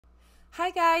Hi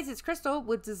guys, it's Crystal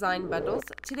with Design Bundles.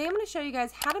 Today I'm going to show you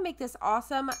guys how to make this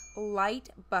awesome light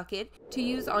bucket to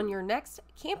use on your next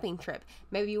camping trip.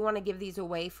 Maybe you want to give these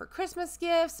away for Christmas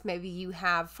gifts, maybe you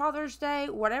have Father's Day,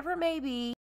 whatever it may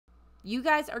be. You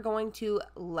guys are going to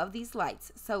love these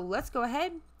lights. So let's go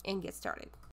ahead and get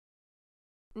started.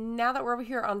 Now that we're over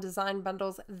here on Design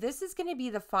Bundles, this is going to be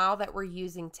the file that we're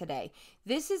using today.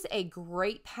 This is a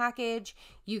great package.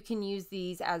 You can use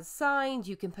these as signs.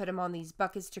 You can put them on these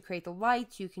buckets to create the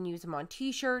lights. You can use them on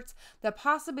t-shirts. The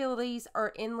possibilities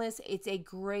are endless. It's a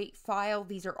great file.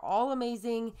 These are all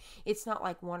amazing. It's not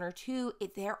like one or two.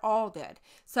 They're all good.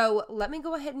 So let me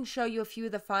go ahead and show you a few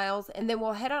of the files, and then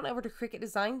we'll head on over to Cricut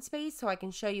Design Space so I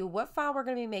can show you what file we're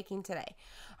going to be making today.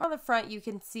 On the front, you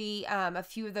can see a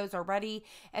few of those already.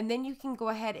 And then you can go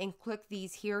ahead and click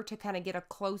these here to kind of get a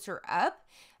closer up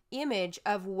image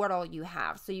of what all you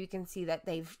have. So you can see that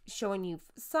they've shown you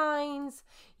signs.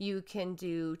 You can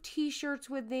do t-shirts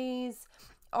with these,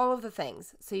 all of the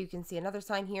things. So you can see another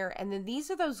sign here. And then these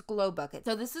are those glow buckets.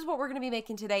 So this is what we're going to be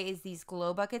making today, is these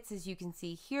glow buckets. As you can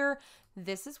see here,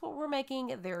 this is what we're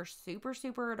making. They're super,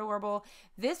 super adorable.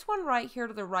 This one right here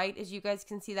to the right, as you guys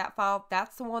can see that file,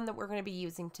 that's the one that we're going to be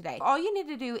using today. All you need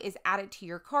to do is add it to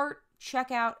your cart,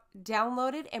 check out,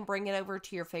 download it, and bring it over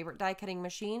to your favorite die cutting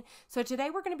machine. So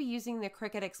today we're going to be using the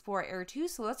Cricut Explorer Air 2.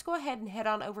 So let's go ahead and head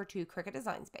on over to Cricut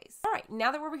Design Space. All right,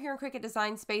 now that we're over here in Cricut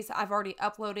Design Space, I've already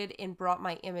uploaded and brought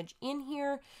my image in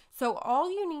here. So all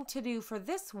you need to do for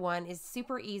this one is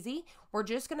super easy. We're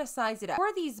just going to size it up.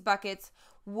 For these buckets,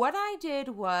 what I did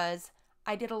was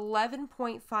I did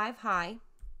 11.5 high,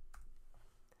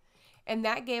 and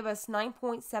that gave us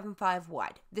 9.75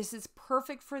 wide. This is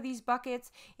perfect for these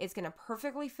buckets. It's going to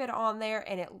perfectly fit on there,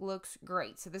 and it looks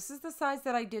great. So this is the size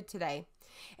that I did today.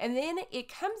 And then it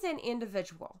comes in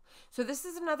individual. So this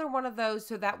is another one of those,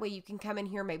 so that way you can come in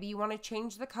here. Maybe you want to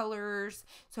change the colors.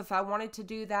 So if I wanted to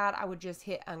do that, I would just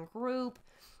hit ungroup.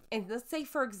 And let's say,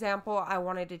 for example, I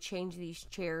wanted to change these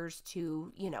chairs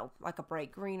to, you know, like a bright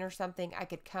green or something. I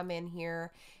could come in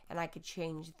here and I could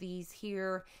change these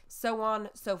here, so on,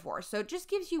 so forth. So it just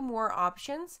gives you more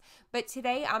options. But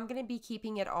today I'm going to be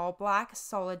keeping it all black,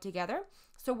 solid together.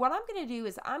 So what I'm going to do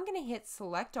is I'm going to hit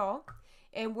select all,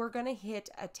 and we're going to hit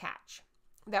attach.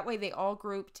 That way they all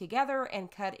group together and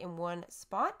cut in one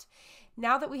spot.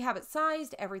 Now that we have it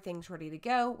sized, everything's ready to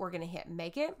go. We're going to hit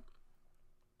make it.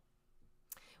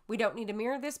 We don't need to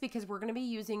mirror this because we're going to be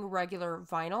using regular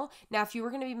vinyl. Now, if you were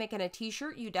going to be making a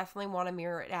t-shirt, you definitely want to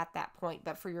mirror it at that point.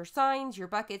 But for your signs, your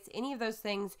buckets, any of those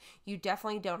things, you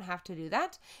definitely don't have to do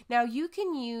that. Now, you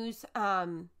can use,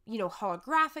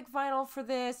 holographic vinyl for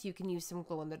this. You can use some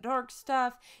glow-in-the-dark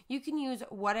stuff. You can use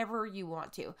whatever you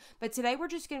want to. But today, we're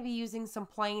just going to be using some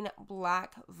plain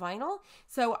black vinyl.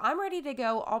 So I'm ready to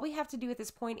go. All we have to do at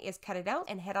this point is cut it out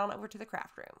and head on over to the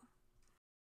craft room.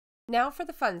 Now for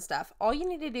the fun stuff. All you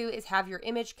need to do is have your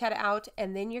image cut out,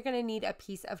 and then you're going to need a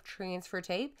piece of transfer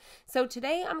tape. So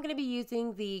today I'm going to be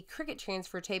using the Cricut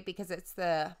transfer tape because it's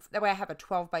that way I have a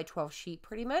 12 by 12 sheet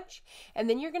pretty much. And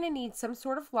then you're going to need some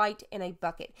sort of light and a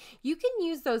bucket. You can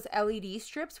use those LED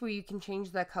strips where you can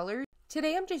change the color.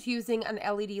 Today I'm just using an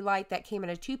LED light that came in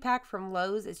a 2-pack from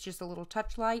Lowe's. It's just a little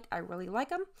touch light. I really like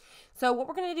them. So what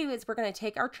we're going to do is we're going to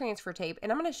take our transfer tape, and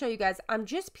I'm going to show you guys. I'm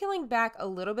just peeling back a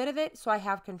little bit of it so I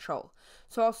have control.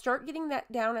 So I'll start getting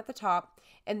that down at the top,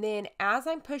 and then as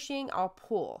I'm pushing, I'll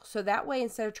pull. So that way,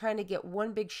 instead of trying to get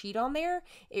one big sheet on there,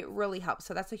 it really helps.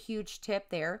 So that's a huge tip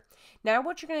there. Now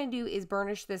what you're going to do is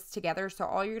burnish this together. So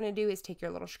all you're going to do is take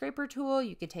your little scraper tool.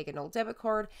 You could take an old debit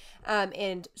card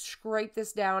and scrape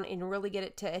this down and really get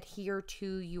it to adhere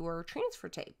to your transfer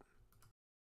tape.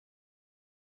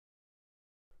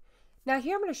 Now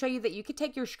here I'm going to show you that you could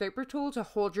take your scraper tool to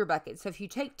hold your bucket. So if you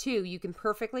take two, you can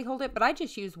perfectly hold it, but I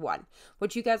just use one,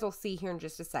 which you guys will see here in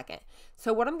just a second.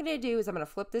 So what I'm going to do is I'm going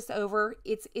to flip this over.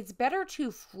 It's better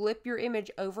to flip your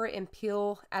image over and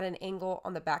peel at an angle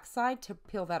on the back side to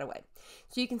peel that away.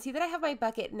 So you can see that I have my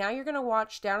bucket. Now you're going to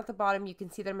watch down at the bottom. You can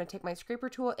see that I'm going to take my scraper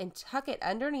tool and tuck it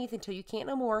underneath until you can't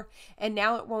no more. And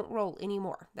now it won't roll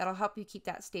anymore. That'll help you keep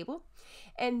that stable.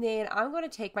 And then I'm going to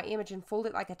take my image and fold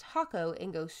it like a taco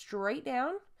and go straight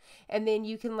down, and then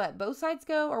you can let both sides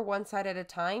go or one side at a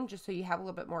time just so you have a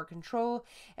little bit more control.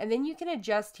 And then you can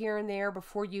adjust here and there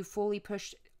before you fully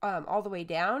push all the way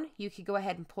down. You could go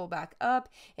ahead and pull back up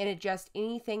and adjust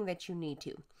anything that you need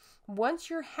to. Once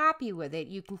you're happy with it,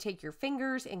 you can take your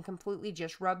fingers and completely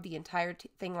just rub the entire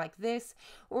thing like this,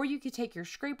 or you could take your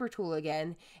scraper tool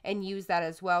again and use that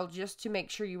as well, just to make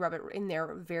sure you rub it in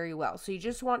there very well. So you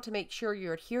just want to make sure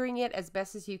you're adhering it as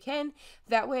best as you can.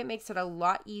 That way it makes it a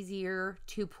lot easier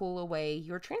to pull away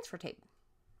your transfer tape.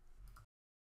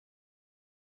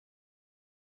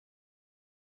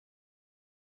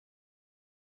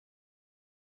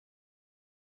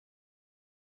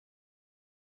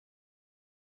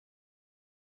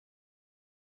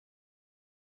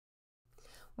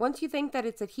 Once you think that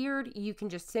it's adhered, you can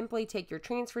just simply take your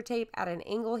transfer tape at an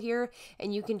angle here,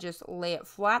 and you can just lay it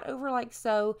flat over like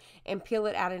so and peel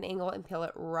it at an angle and peel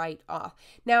it right off.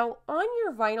 Now on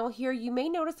your vinyl here, you may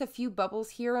notice a few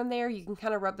bubbles here and there. You can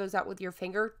kind of rub those out with your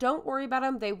finger. Don't worry about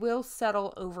them. They will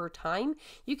settle over time.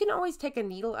 You can always take a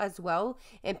needle as well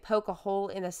and poke a hole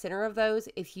in the center of those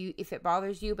if it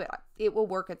bothers you, but it will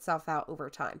work itself out over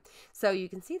time. So you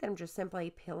can see that I'm just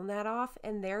simply peeling that off,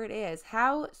 and there it is.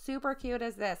 How super cute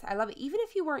is this? I love it. Even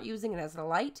if you weren't using it as a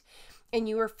light and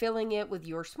you were filling it with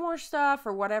your s'more stuff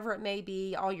or whatever it may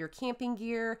be, all your camping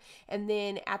gear, and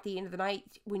then at the end of the night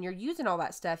when you're using all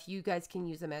that stuff, you guys can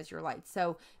use them as your lights.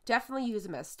 So definitely use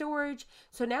them as storage.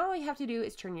 So now all you have to do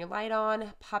is turn your light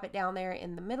on, pop it down there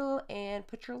in the middle, and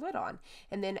put your lid on.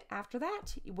 And then after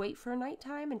that, you wait for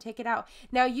nighttime and take it out.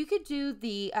 Now you could do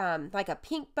the like a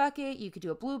pink bucket, you could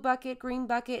do a blue bucket, green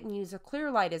bucket, and use a clear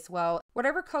light as well.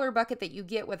 Whatever color bucket that you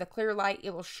get with a clear light,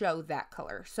 it will show that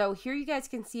color. So here you guys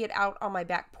can see it out on my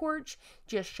back porch,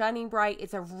 just shining bright.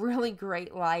 It's a really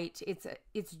great light.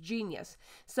 It's genius.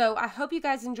 So I hope you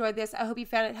guys enjoyed this. I hope you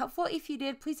found it helpful. If you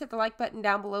did, please hit the like button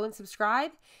down below and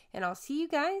subscribe, and I'll see you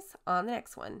guys on the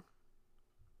next one.